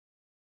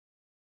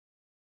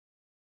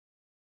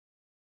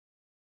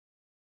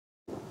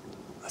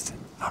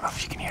I don't know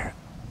if you can hear it.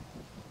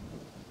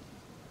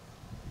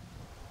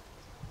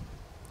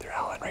 They're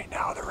howling right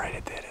now. They're right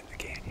at the end of the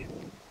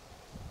canyon.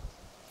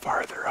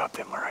 Farther up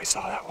than where I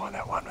saw that one.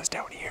 That one was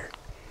down here.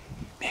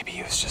 Maybe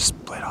he was just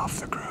split off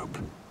the group.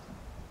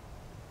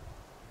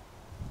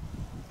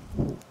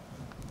 Going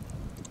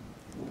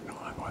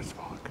West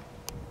Fork.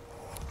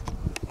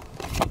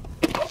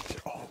 These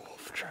are all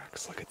wolf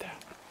tracks. Look at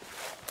that.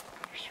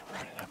 They're just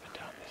running up and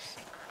down this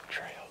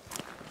trail.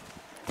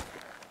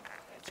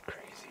 It's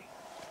crazy.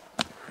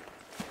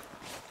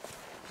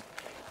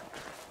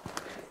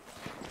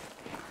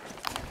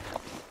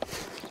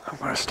 I'm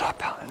gonna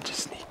stop out and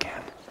just sneak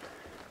in.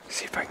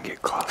 See if I can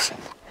get close and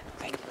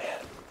make a man.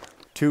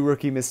 2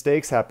 rookie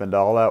mistakes happened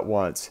all at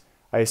once.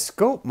 I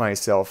scoped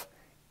myself,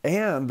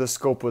 and the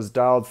scope was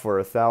dialed for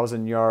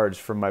 1,000 yards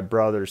from my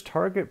brother's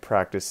target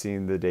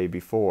practicing the day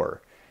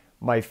before.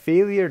 My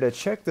failure to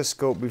check the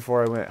scope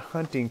before I went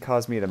hunting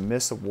caused me to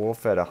miss a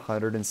wolf at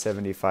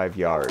 175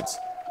 yards.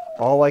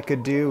 All I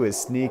could do is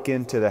sneak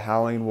into the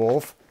howling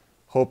wolf,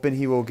 hoping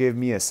he will give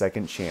me a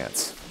second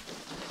chance.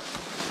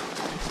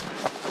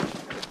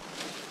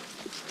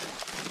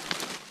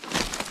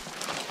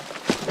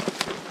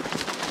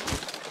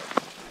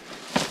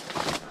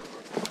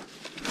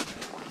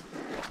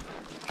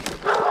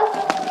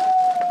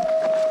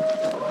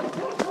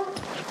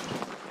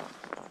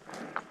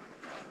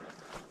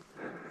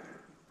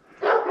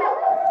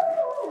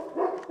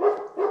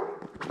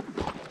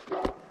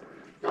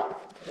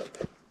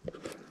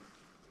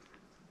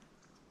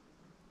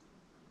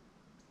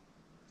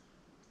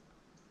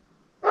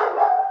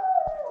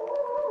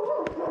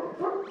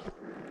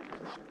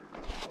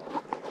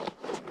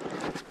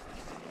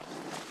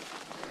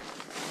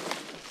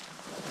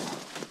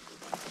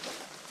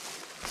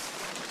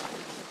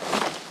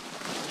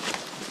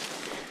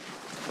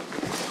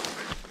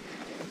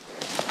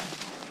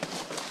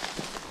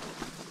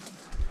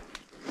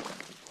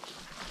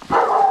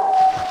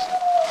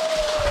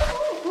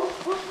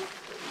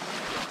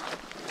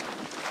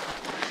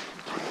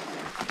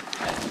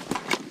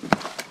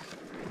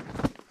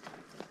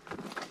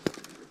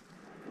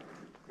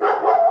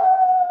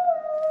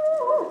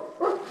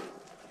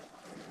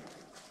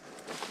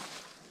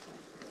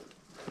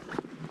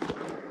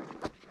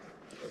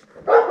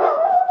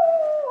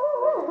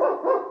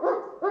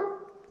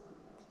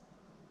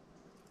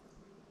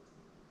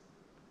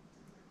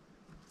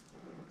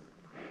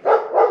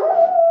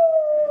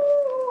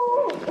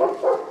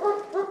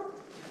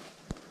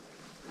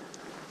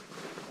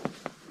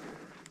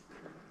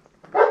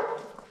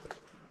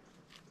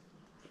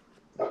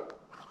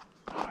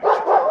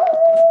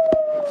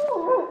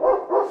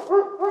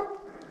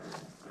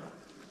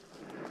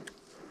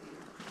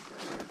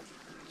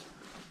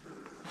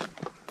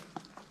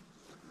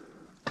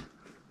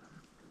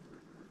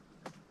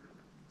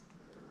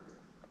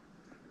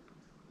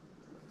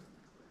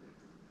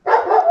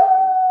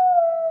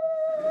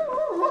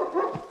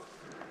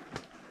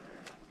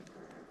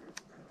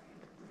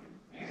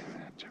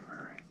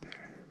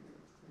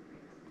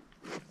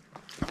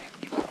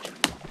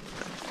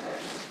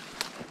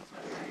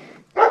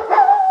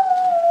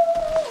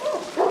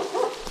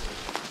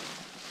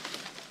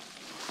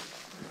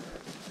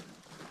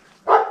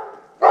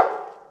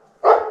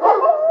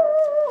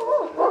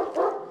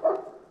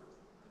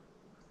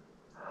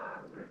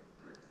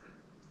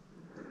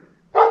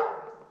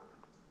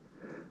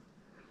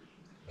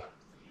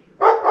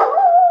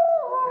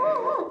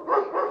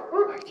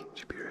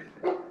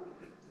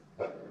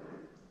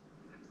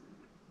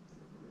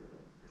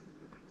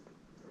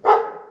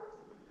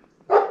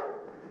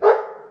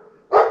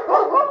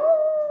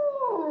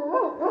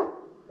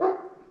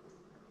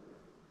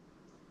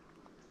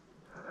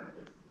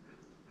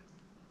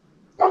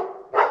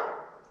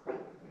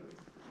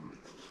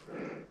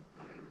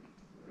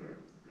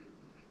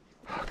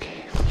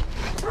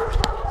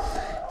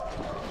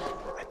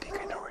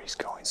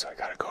 So I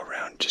gotta go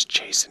around just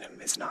chasing him.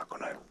 It's not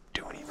gonna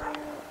do anything.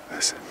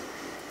 Listen.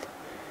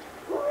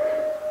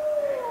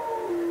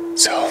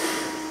 So,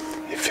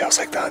 it feels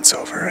like the hunt's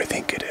over. I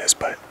think it is,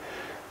 but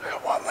I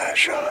got one last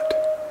shot.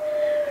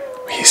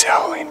 He's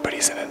howling, but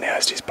he's in a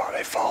nasty spot.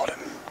 I followed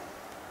him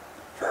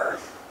for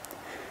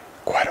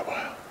quite a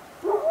while.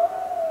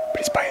 But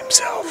he's by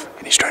himself,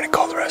 and he's trying to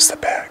call the rest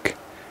of the pack.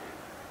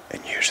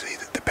 And usually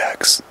the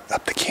pack's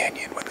up the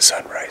canyon when the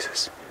sun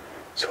rises.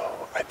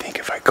 So I think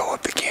if I go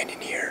up the canyon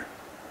here,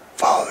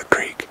 follow the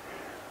creek,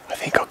 I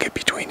think I'll get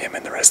between him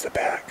and the rest of the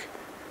pack.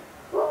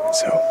 And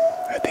so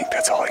I think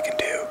that's all I can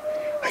do.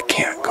 I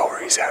can't go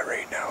where he's at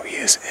right now. He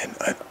is in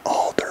an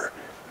alder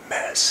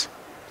mess.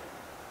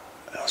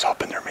 I was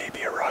hoping there may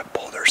be a rock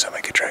boulder or something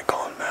I could try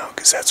calling him out,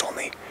 because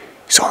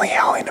he's only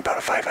howling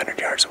about 500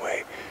 yards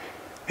away.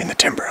 And the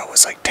timber out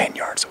was like 10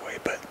 yards away,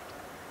 but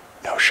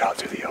no shot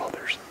through the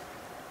alders.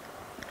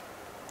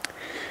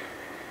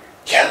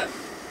 Yeah.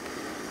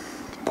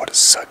 What a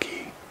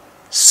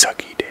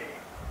sucky day.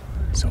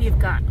 So You've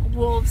got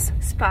wolves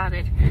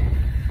spotted.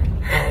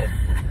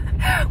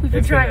 We've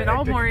been driving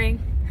all morning.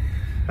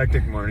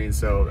 Hectic morning,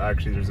 so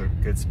actually there's a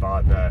good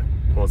spot that,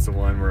 well, it's the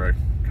one where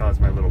I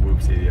caused my little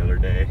whoopsie the other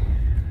day.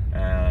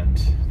 and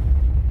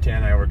Tana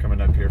and I were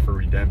coming up here for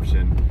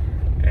redemption,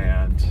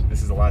 and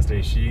this is the last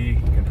day she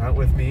can hunt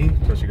with me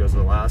until she goes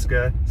to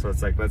Alaska. So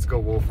it's like, let's go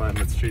wolf hunt.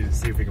 Let's see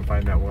if we can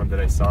find that one that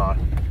I saw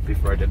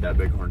before I did that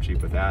bighorn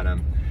sheep with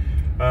Adam.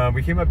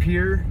 We came up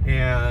here,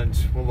 and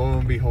well, lo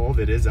and behold,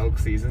 it is elk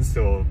season.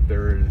 So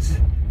there's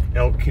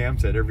elk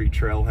camps at every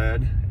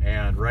trailhead,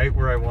 and right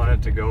where I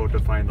wanted to go to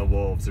find the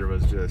wolves,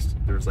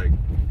 there's like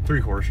 3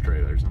 horse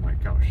trailers. I'm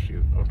like, oh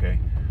shoot, okay,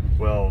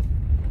 well,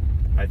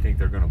 I think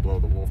they're gonna blow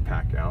the wolf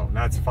pack out, and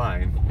that's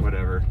fine,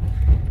 whatever.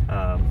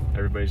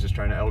 Everybody's just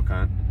trying to elk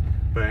hunt.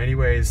 But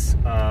anyways,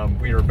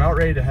 we were about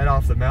ready to head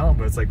off the mountain,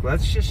 but it's like,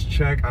 let's just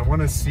check. I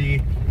want to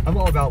see. I'm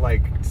all about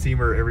like seeing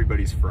where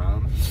everybody's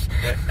from,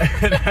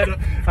 and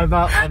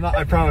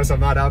I promise I'm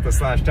not out to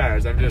slash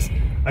tires. I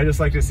just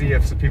like to see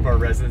if some people are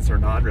residents or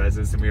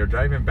non-residents. And we were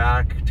driving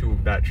back to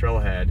that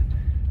trailhead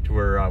to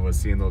where I was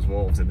seeing those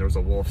wolves, and there was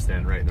a wolf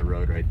stand right in the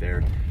road right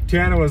there.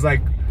 Tana was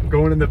like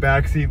going in the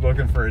back seat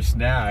looking for a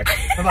snack.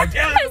 I'm like,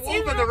 yeah, there's a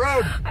wolf in the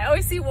road. I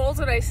always see wolves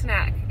when I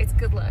snack. It's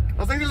good luck. I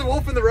was like, there's a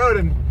wolf in the road,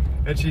 and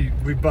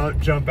we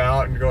jump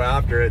out and go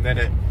after it, and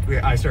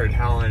then I started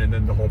howling, and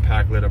then the whole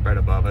pack lit up right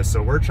above us.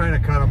 So we're trying to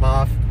cut them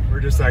off.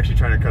 We're just actually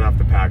trying to cut off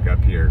the pack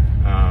up here.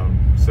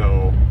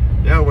 So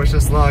yeah, wish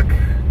us luck.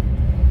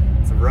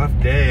 It's a rough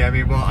day. I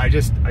mean, well, I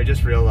just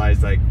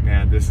realized, like,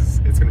 man, it's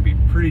gonna be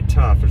pretty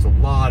tough. There's a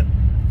lot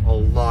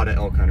of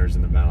elk hunters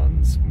in the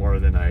mountains, more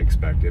than I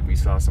expected. We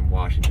saw some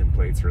Washington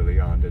plates early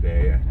on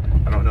today.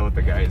 I don't know what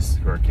the guys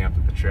who are camped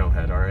at the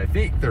trailhead are. I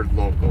think they're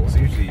locals.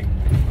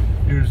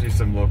 Usually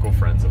some local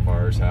friends of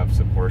ours have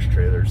some horse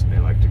trailers and they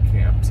like to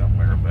camp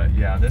somewhere. But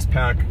yeah, this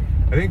pack,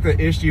 I think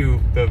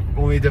the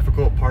only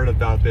difficult part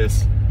about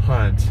this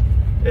hunt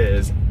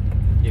is,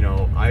 you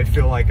know, I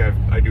feel like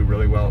I do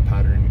really well at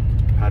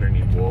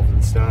patterning wolves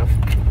and stuff,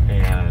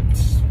 and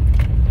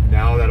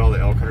now that all the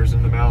elk hunters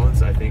in the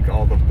mountains, I think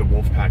all the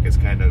wolf pack is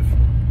kind of,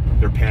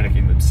 they're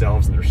panicking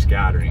themselves and they're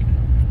scattering,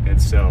 and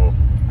so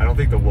I don't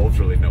think the wolves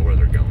really know where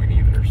they're going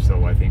either.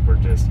 So I think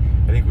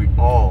we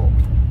all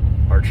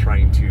are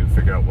trying to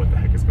figure out what the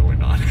heck is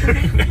going on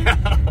right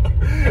now.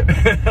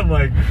 I'm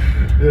like,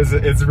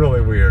 it's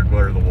really weird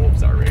where the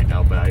wolves are right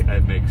now, but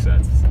it makes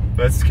sense.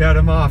 Let's cut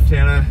them off,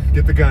 Tana.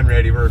 Get the gun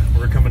ready. We're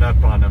coming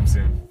up on them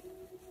soon.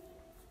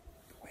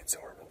 The wind's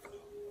horrible.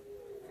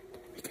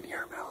 We can hear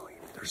them howling.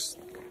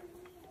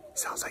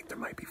 Sounds like there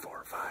might be 4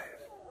 or 5.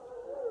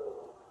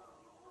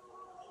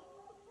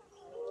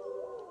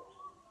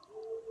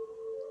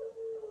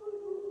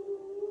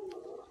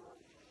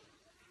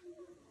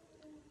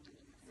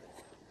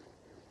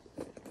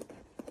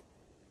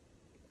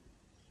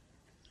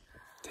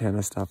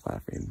 Tana, stop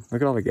laughing.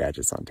 Look at all the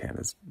gadgets on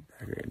Tana's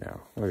back right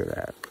now. Look at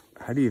that.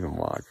 How do you even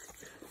walk?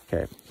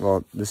 Okay,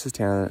 well, this is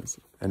Tana's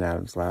and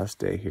Adam's last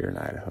day here in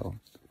Idaho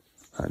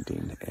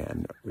hunting,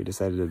 and we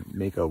decided to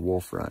make a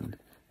wolf run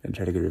and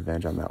try to get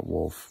revenge on that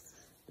wolf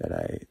that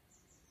I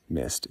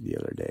missed the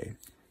other day.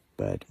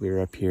 But we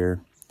were up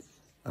here,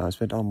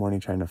 spent all morning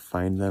trying to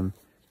find them.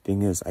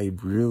 Thing is, I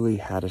really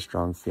had a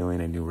strong feeling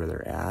I knew where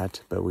they're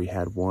at, but we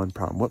had one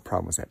problem. What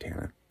problem was that,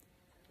 Tana?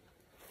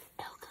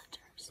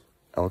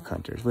 Elk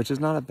hunters, which is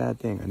not a bad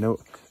thing. I know,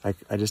 I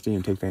just didn't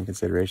even take that in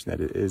consideration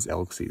that it is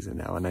elk season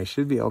now, and I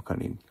should be elk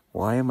hunting.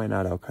 Why am I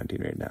not elk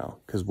hunting right now?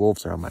 Because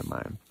wolves are on my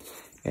mind.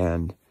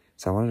 And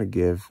so I wanted to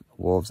give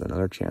wolves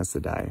another chance to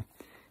die.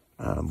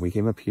 We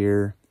came up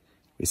here,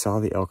 we saw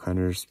the elk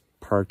hunters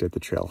parked at the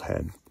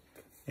trailhead,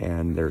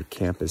 and their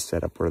camp is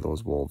set up where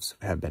those wolves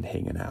have been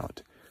hanging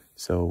out.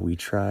 So we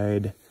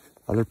tried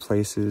other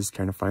places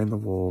trying to find the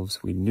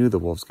wolves. We knew the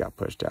wolves got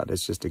pushed out.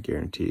 It's just a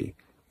guarantee.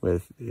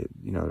 With, you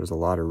know, there's a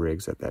lot of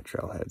rigs at that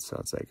trailhead, so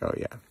it's like, oh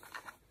yeah,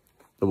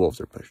 the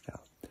wolves are pushed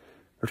out.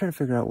 We're trying to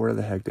figure out where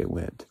the heck they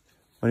went.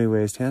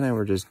 Anyways, Tana and I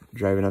were just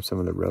driving up some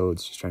of the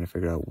roads, just trying to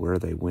figure out where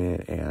they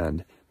went,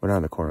 and went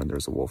around the corner and there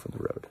was a wolf in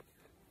the road.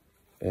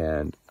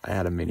 And I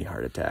had a mini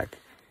heart attack.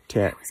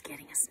 I was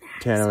getting a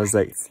snack. Tana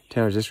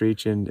was just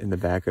reaching in the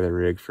back of the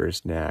rig for a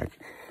snack.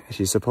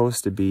 She's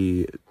supposed to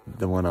be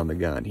the one on the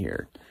gun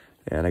here.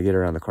 And I get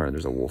around the corner and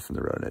there's a wolf in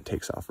the road and it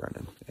takes off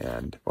running.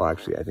 And, well,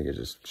 actually, I think it's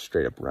just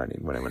straight up running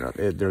when I went out.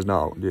 I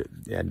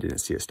didn't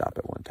see it stop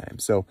at one time.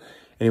 So,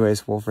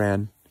 anyways, wolf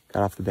ran,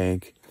 got off the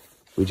bank.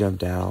 We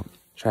jumped out,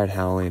 tried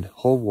howling.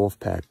 Whole wolf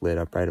pack lit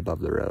up right above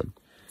the road.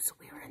 So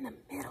we were in the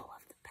middle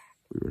of the pack.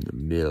 We were in the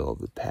middle of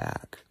the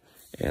pack.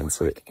 And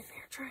so like in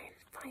there trying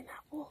to find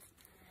that wolf.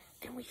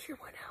 And we hear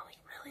one howling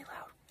really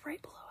loud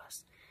right below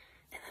us.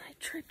 And then I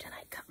tripped and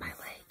I cut my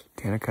leg.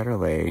 Tana cut her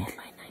leg. And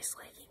my nice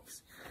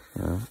leggings.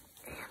 Yeah.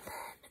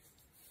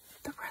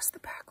 The rest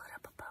of the pack lit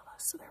up above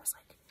us, so there was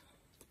like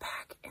the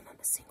pack and then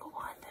the single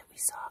one that we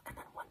saw and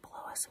then one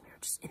below us, and we were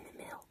just in the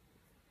middle.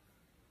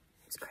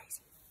 It was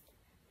crazy.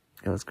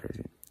 It was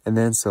crazy. And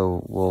then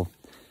so, well,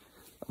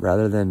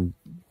 rather than,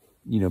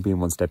 you know, being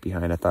one step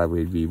behind, I thought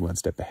we'd be one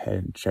step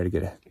ahead and try to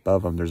get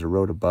above them. There's a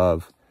road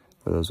above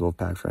where those wolf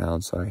packs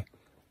round, so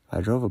I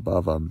drove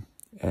above them,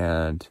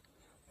 and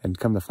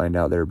come to find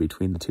out they were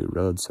between the two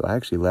roads. So I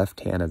actually left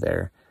Tana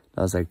there.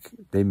 I was like,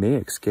 they may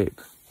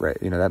escape. right,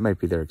 you know, that might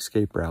be their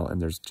escape route,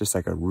 and there's just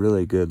like a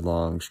really good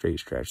long straight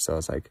stretch. So I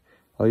was like,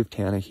 I'll leave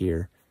Tana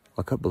here,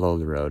 I'll cut below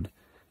the road,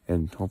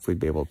 and hopefully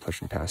be able to push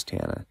them past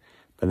Tana.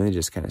 But then they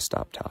just kind of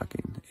stopped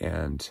talking,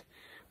 and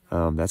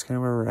that's kind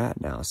of where we're at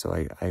now. So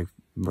I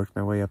worked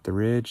my way up the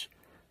ridge,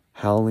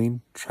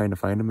 howling, trying to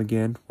find them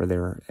again where they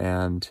were,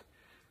 and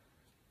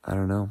I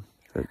don't know,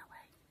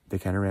 they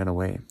kind of ran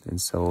away.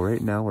 And so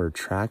right now we're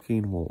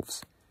tracking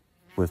wolves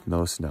with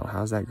no snow.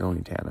 How's that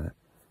going, Tana?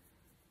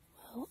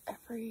 Well,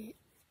 every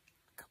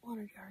couple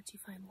hundred yards you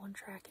find one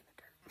track in the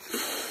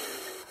dirt.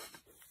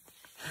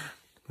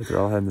 But they're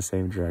all heading the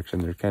same direction.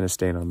 They're kind of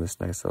staying on this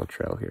nice little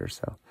trail here.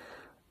 So,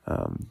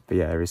 but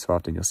yeah, every so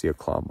often you'll see a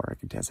claw mark,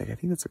 and Tana's like, I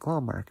think it's a claw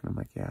mark. And I'm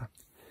like, yeah.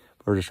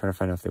 But we're just trying to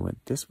find out if they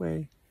went this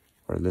way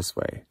or this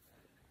way.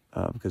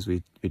 Because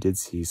we did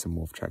see some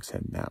wolf tracks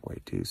heading that way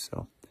too.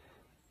 So,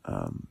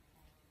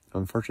 the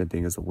unfortunate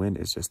thing is the wind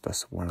is just the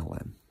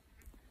swirling.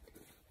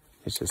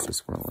 It's just the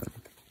swirling.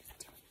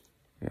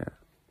 Yeah.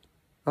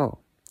 Oh,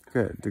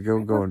 good. To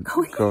going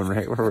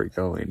right where we're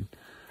going.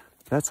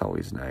 That's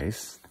always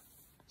nice.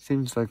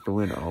 Seems like the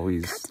wind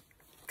always...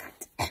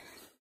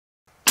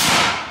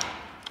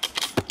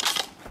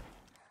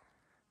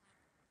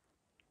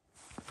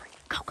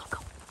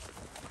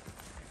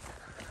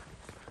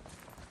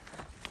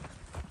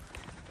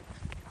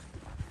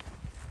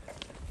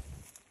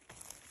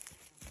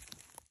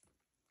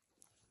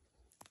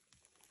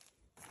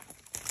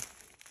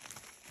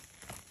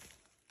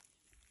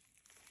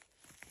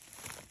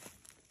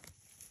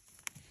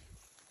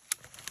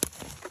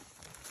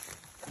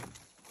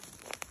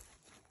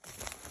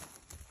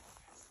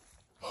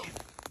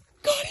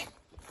 Go.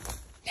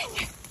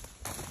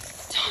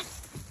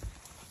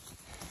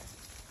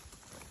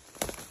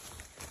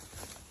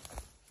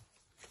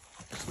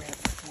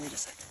 Wait a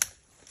second.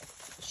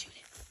 Shoot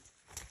it.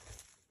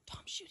 Tom,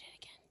 shoot it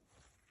again.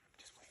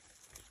 Just wait.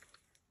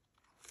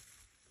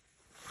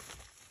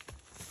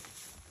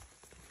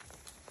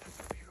 That's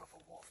a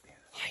beautiful wolf, Tana.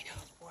 I know.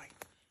 That's white.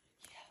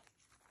 Yeah.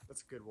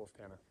 That's a good wolf,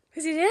 Tana.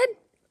 Is he dead?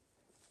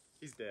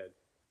 He's dead.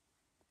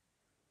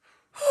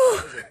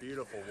 That is a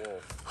beautiful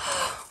wolf.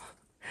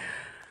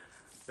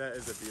 That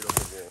is a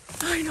beautiful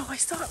wolf. I know, I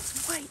saw it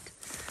was white.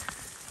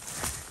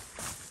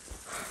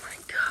 Oh my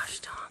gosh,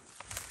 Tom.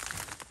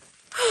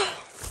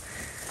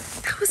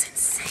 That was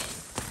insane.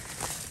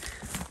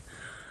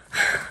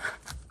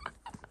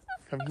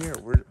 Come here.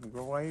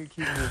 Why are you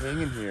keeping me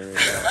hanging here right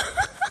now?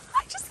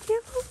 I just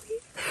can't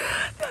believe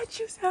that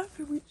just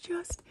happened. We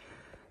just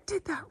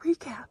did that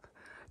recap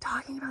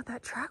talking about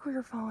that track we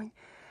were following,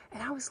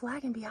 and I was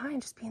lagging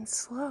behind, just being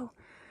slow.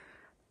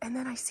 And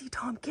then I see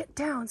Tom get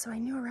down, so I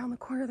knew around the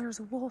corner there was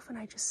a wolf, and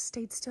I just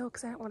stayed still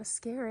because I didn't want to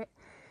scare it.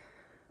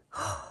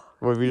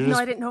 Well, No,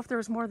 I didn't know if there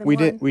was more than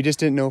one. We just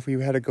didn't know if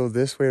we had to go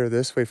this way or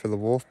this way for the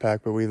wolf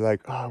pack, but we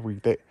like,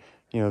 there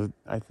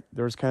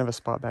was kind of a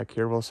spot back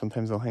here. Well,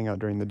 sometimes they'll hang out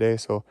during the day,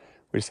 so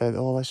we decided,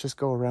 let's just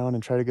go around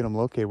and try to get them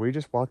located. We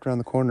just walked around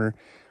the corner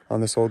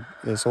on this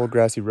old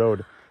grassy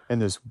road,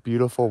 and this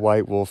beautiful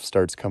white wolf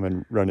starts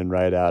running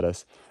right at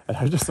us, and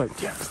I was just like,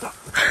 damn, stop!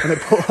 And I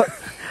pull up,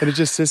 and it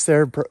just sits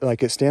there,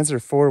 like it stands there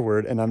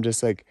forward, and I'm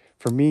just like,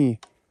 for me.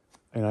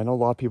 And I know a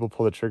lot of people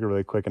pull the trigger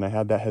really quick, and I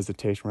had that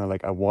hesitation where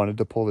I wanted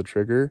to pull the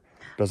trigger,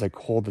 but I was like,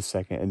 hold a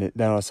second. And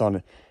then all of a sudden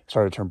it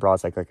started to turn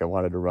broadside, like I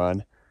wanted to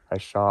run. I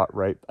shot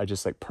right, I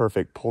just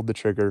perfect, pulled the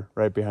trigger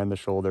right behind the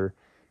shoulder.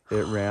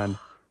 It ran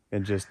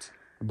and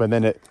but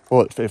then it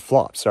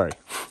flopped, sorry.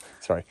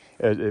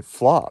 It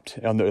flopped,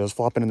 it was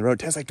flopping in the road.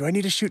 Ted's like, do I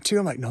need to shoot too?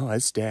 I'm like, no,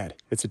 it's dead.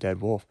 It's a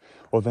dead wolf.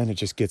 Well, then it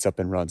just gets up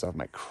and runs. I'm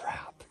like,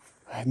 crap,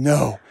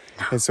 no.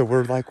 And so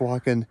we're like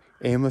walking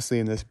aimlessly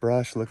in this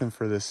brush looking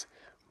for this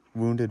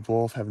wounded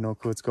wolf, have no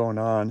clue what's going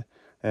on,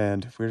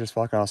 and we were just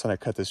walking. All of a sudden I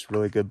cut this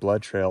really good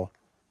blood trail,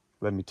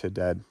 led me to a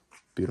dead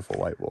beautiful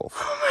white wolf.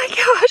 Oh my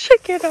gosh, I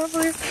cannot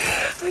believe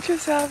what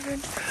just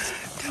happened.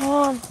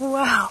 Tom,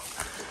 wow,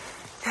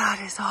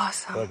 that is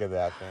awesome. Look at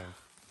that thing.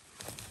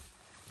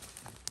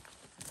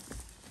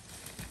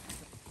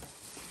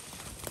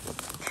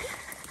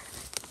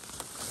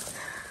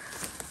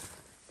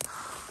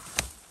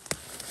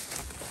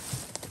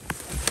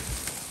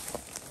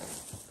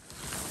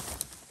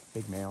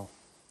 Big male.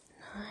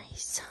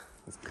 Nice.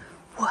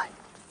 What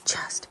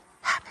just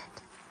happened?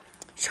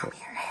 Show me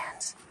your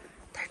hands.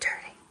 They're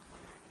dirty.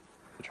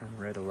 Turn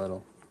red a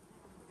little.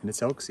 And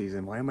it's elk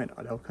season. Why am I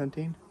not elk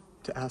hunting?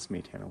 To ask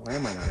me, Tana, why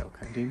am I not elk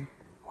hunting?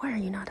 Why are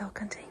you not elk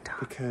hunting, Tom?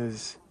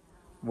 Because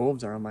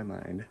wolves are on my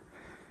mind.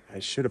 I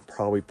should have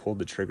probably pulled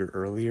the trigger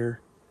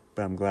earlier,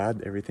 but I'm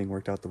glad everything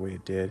worked out the way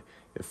it did.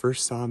 It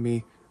first saw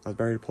me, I was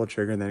about ready to pull the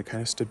trigger, and then it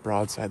kind of stood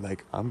broadside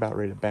like I'm about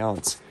ready to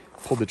bounce.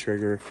 Pulled the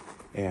trigger,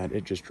 and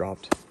it just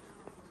dropped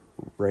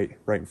right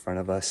in front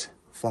of us.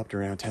 Flopped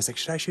around. Tana's like,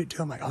 should I shoot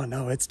too? I'm like, oh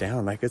no, it's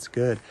down. Like, it's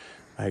good.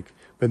 But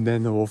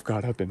then the wolf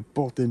got up and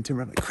bolted into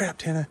him. I'm like, crap,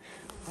 Tana.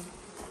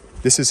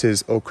 This is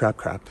his oh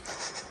crap.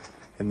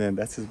 And then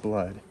that's his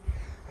blood.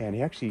 And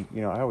he actually,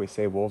 I always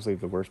say wolves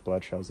leave the worst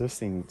blood trails. This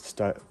thing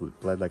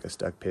bled like a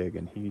stuck pig,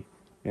 and he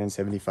ran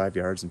 75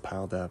 yards and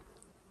piled up.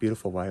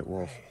 Beautiful white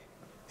wolf.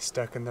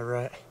 Stuck in the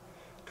rut.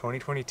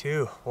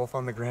 2022, wolf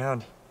on the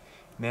ground.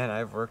 Man,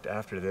 I've worked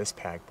after this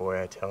pack,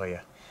 boy, I tell you.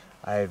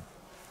 I've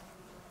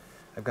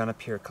gone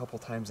up here a couple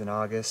times in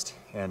August,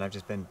 and I've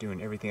just been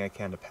doing everything I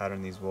can to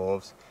pattern these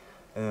wolves.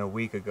 And then a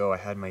week ago, I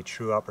had my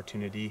true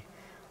opportunity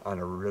on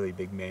a really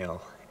big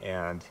male,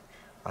 and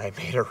I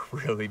made a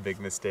really big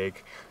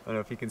mistake. I don't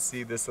know if you can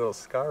see this little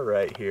scar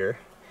right here,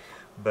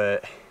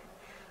 but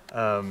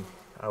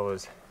I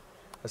was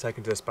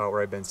hiking to the spot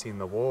where I've been seeing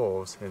the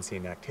wolves and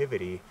seeing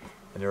activity,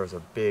 and there was a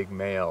big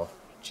male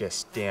just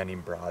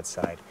standing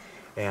broadside.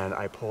 And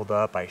I pulled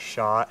up, I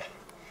shot.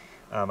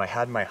 I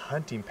had my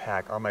hunting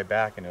pack on my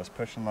back and it was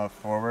pushing low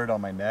forward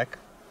on my neck.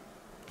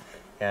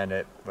 And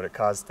it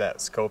caused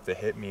that scope to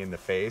hit me in the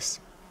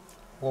face.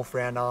 Wolf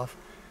ran off.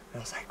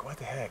 And I was like, what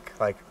the heck?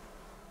 Like,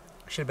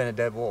 should have been a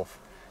dead wolf.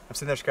 I'm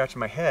sitting there scratching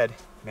my head.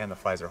 Man, the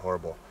flies are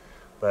horrible.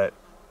 But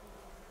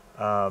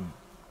all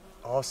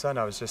of a sudden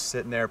I was just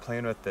sitting there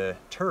playing with the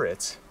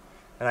turrets,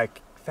 and I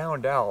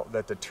found out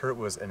that the turret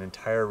was an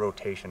entire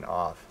rotation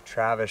off.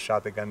 Travis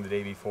shot the gun the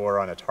day before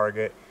on a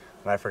target,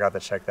 and I forgot to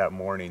check that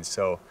morning.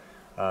 So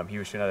he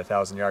was shooting at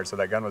 1,000 yards. So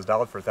that gun was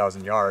dialed for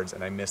 1,000 yards,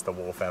 and I missed the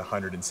wolf at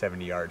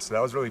 170 yards. So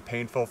that was really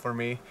painful for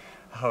me.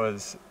 I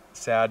was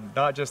sad,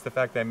 not just the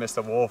fact that I missed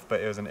a wolf, but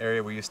it was an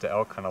area we used to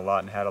elk hunt a lot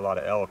and had a lot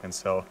of elk. And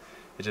so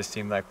it just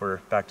seemed like we're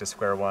back to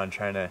square one,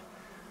 trying to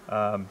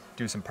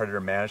do some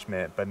predator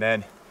management. But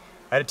then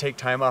I had to take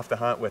time off the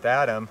hunt with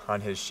Adam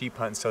on his sheep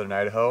hunt in southern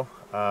Idaho.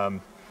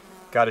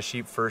 Got a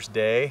sheep first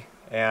day,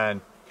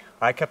 and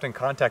I kept in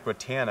contact with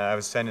Tana. I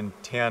was sending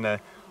Tana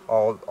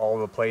all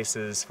the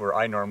places where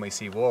I normally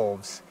see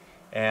wolves,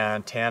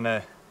 and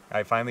Tana,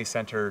 I finally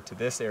sent her to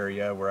this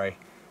area where I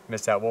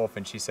missed that wolf,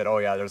 and she said, oh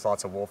yeah, there's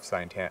lots of wolf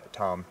sign,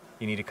 Tom,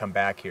 you need to come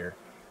back here.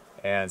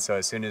 And so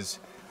as soon as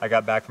I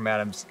got back from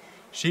Adam's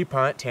sheep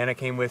hunt, Tana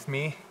came with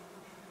me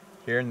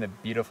here in the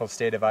beautiful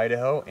state of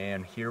Idaho,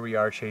 and here we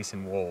are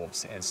chasing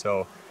wolves. And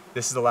so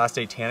this is the last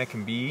day Tana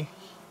can be,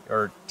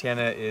 or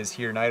Tana is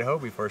here in Idaho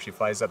before she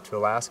flies up to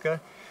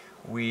Alaska.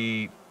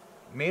 We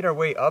made our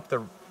way up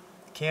the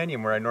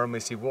canyon where I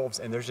normally see wolves,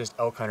 and there's just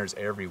elk hunters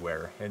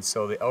everywhere. And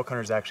so the elk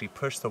hunters actually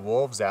pushed the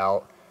wolves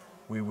out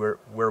where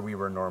we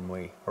were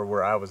normally, or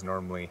where I was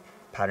normally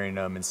patterning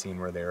them and seeing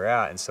where they were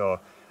at. And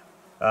so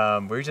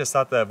we just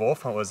thought the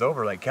wolf hunt was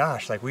over. Like,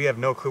 gosh, like we have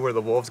no clue where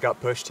the wolves got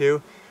pushed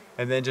to.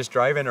 And then just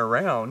driving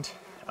around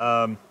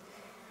the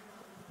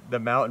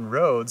mountain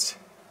roads,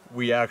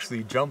 we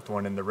actually jumped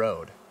one in the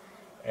road.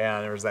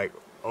 And it was like,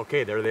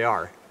 okay, there they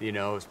are, you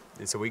know.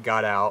 And so we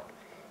got out,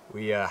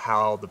 we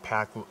howled, the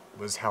pack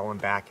was howling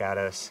back at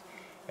us,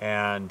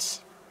 and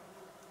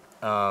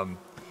I'm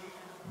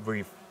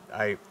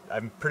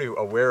pretty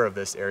aware of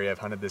this area. I've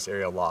hunted this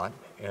area a lot,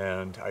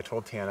 and I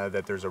told Tana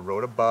that there's a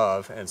road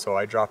above, and so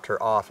I dropped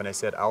her off, and I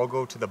said, I'll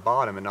go to the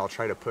bottom and I'll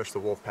try to push the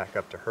wolf pack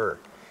up to her.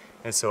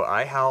 And so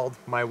I howled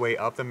my way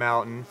up the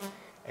mountain,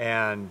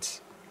 and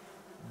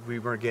we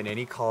weren't getting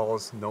any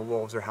calls. No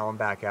wolves are howling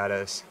back at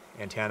us.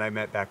 And Tana and I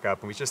met back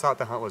up, and we just thought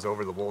the hunt was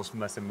over. The wolves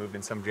must have moved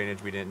in some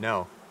drainage we didn't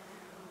know.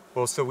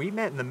 Well, so we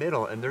met in the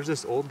middle, and there's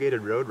this old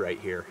gated road right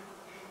here.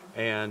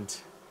 And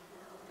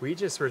we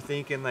just were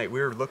thinking, like,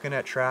 we were looking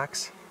at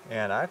tracks,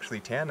 and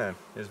actually Tana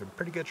is a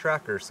pretty good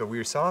tracker. So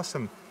we saw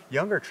some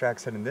younger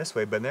tracks heading this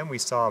way, but then we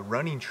saw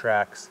running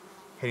tracks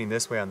heading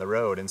this way on the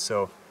road. And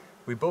so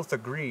we both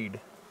agreed,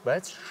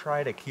 let's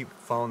try to keep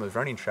following those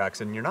running tracks.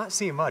 And you're not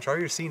seeing much. All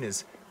you're seeing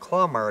is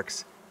claw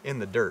marks in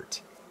the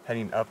dirt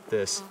heading up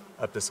this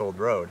old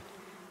road.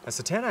 And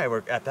so Tana and I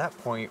were, at that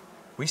point,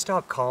 we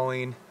stopped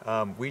calling.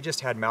 We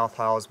just had mouth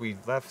howls. We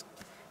left.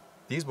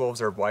 These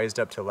wolves are wised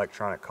up to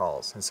electronic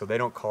calls, and so they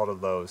don't call to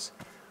those.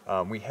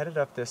 We headed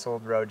up this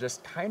old road,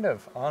 just kind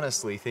of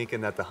honestly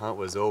thinking that the hunt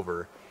was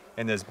over,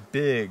 and this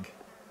big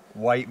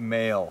white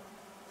male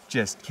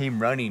just came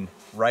running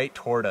right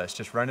toward us,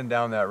 just running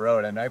down that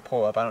road. And I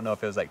pull up, I don't know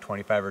if it was like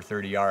 25 or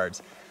 30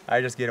 yards. I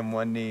just get him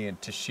one knee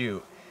and to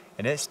shoot,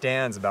 and it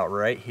stands about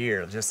right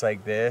here, just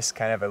like this,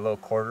 kind of a little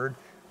quartered,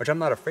 which I'm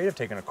not afraid of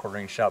taking a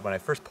quartering shot. When I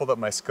first pulled up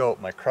my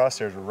scope, my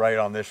crosshairs were right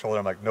on this shoulder.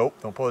 I'm like, nope,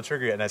 don't pull the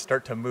trigger yet. And I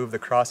start to move the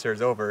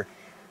crosshairs over,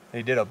 and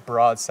he did a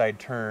broadside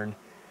turn.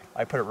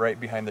 I put it right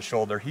behind the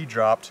shoulder. He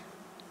dropped.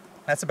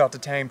 That's about the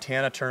time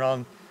Tana turned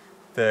on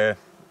the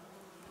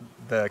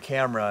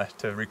camera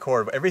to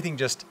record. Everything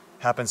just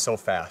happened so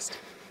fast.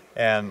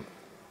 And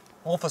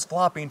wolf was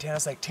flopping.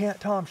 Tana's like,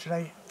 Tom, should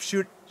I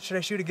shoot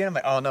again? I'm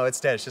like, oh no,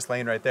 it's dead. It's just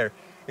laying right there.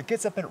 It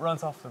gets up and it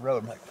runs off the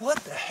road. I'm like, what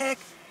the heck?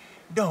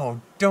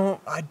 No, don't.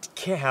 I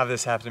can't have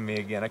this happen to me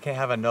again. I can't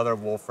have another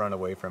wolf run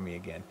away from me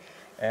again.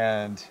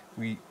 And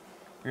we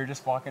were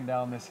just walking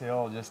down this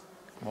hill, just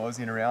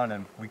moseying around,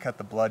 and we cut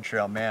the blood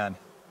trail. Man,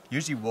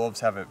 usually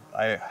wolves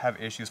I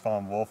have issues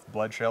following wolf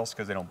blood trails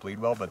because they don't bleed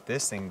well, but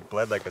this thing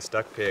bled like a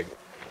stuck pig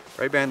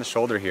right behind the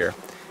shoulder here.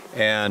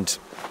 And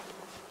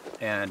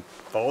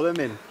followed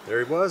him, and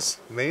there he was,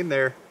 laying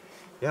there.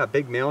 Yeah,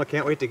 big male. I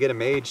can't wait to get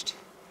him aged.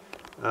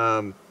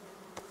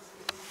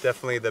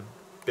 Definitely the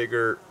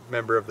bigger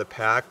member of the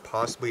pack,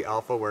 possibly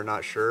alpha, we're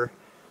not sure.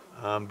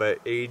 But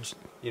age,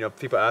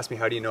 people ask me,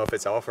 how do you know if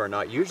it's alpha or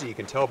not? Usually you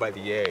can tell by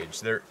the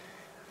age.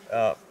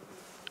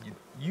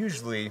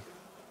 Usually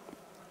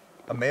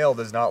a male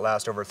does not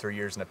last over 3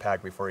 years in a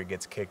pack before he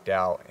gets kicked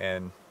out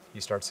and he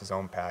starts his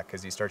own pack,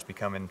 because he starts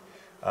becoming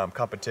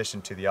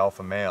competition to the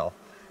alpha male.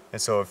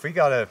 And so if we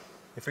got a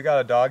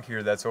dog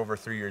here that's over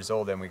 3 years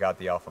old, then we got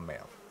the alpha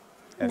male.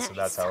 And so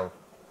that's how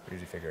we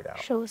usually figure it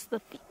out. Shows the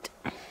feet.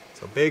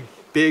 So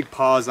big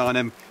paws on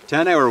him.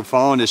 Tan and I were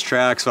following his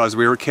tracks, so as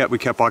we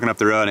kept walking up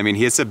the road. I mean,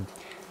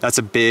 that's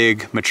a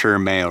big mature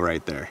male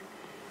right there.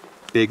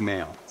 Big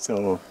male.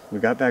 So we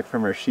got back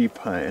from our sheep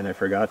hunt and I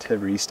forgot to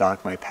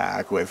restock my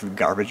pack with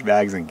garbage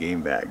bags and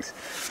game bags.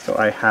 So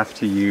I have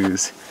to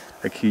use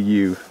a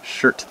QU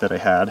shirt that I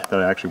had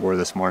that I actually wore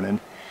this morning.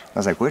 I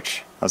was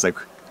like,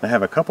 I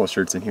have a couple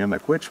shirts in here. I'm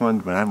like, which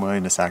one would I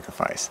willing to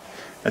sacrifice?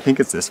 I think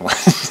it's this one.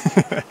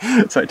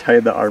 So I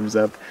tied the arms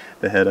up,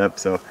 the head up,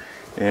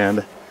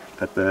 and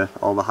got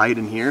all the hide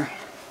in here.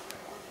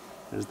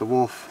 There's the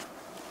wolf.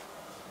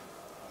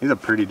 He's a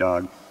pretty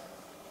dog.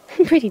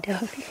 Pretty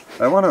dog.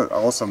 I want to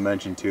also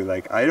mention too,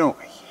 like, I don't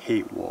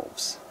hate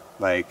wolves.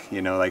 Like,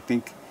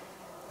 think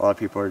a lot of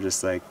people are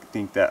just like,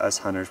 think that us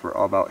hunters were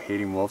all about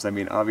hating wolves. I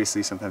mean,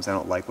 obviously sometimes I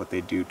don't like what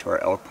they do to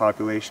our elk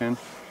population,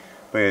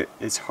 but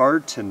it's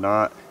hard to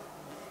not,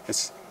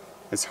 it's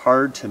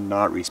hard to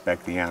not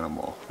respect the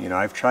animal.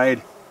 I've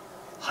tried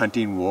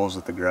hunting wolves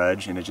with a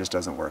grudge and it just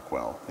doesn't work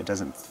well. It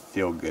doesn't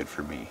feel good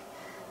for me.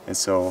 And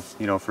so,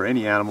 for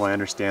any animal, I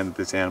understand that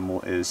this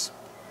animal is,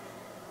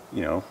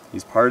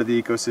 he's part of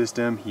the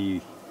ecosystem.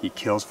 He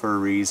kills for a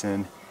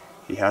reason.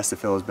 He has to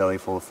fill his belly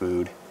full of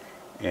food.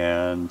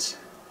 And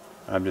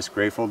I'm just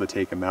grateful to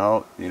take him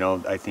out.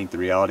 I think the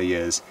reality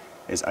is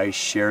I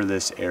share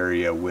this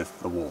area with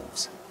the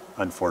wolves,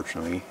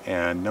 unfortunately.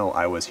 And no,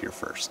 I was here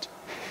first.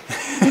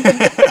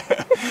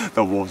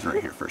 The wolves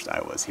weren't here first.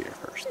 I was here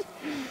first.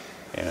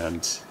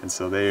 And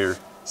so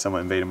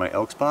someone invaded my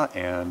elk spot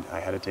and I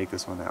had to take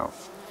this one out.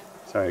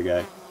 Sorry,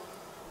 guy.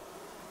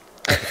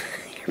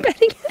 You're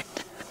betting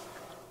it.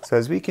 So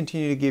as we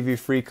continue to give you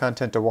free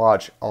content to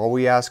watch, all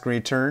we ask in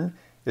return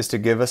is to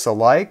give us a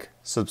like,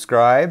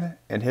 subscribe,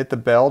 and hit the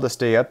bell to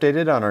stay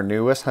updated on our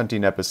newest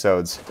hunting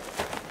episodes.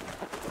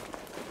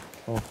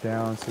 Both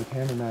down. So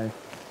Tam and I,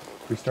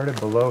 we started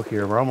below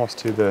here. We're almost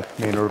to the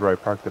main road where I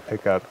parked the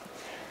pickup.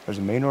 There's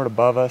a main road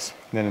above us,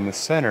 and then in the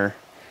center,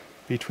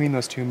 between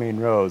those two main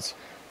roads,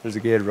 there's a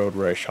gated road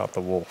where I shot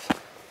the wolf.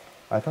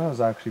 I thought I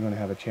was actually going to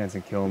have a chance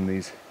in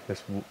killing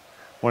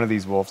one of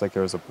these wolves, like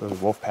there was a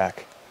wolf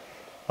pack.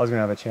 I was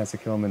going to have a chance to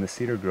kill him in the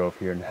cedar grove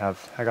here and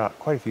I got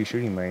quite a few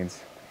shooting lanes.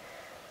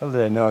 Little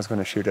did I know I was going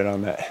to shoot it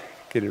on that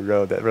gated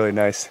road, that really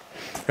nice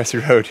grassy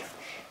road. You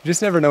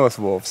just never know with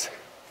wolves.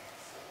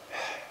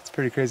 It's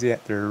pretty crazy.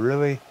 They're a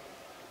really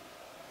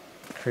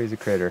crazy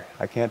critter.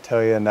 I can't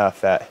tell you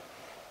enough that,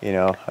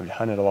 I've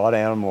hunted a lot of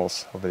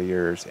animals over the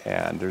years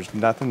and there's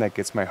nothing that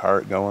gets my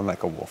heart going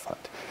like a wolf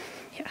hunt.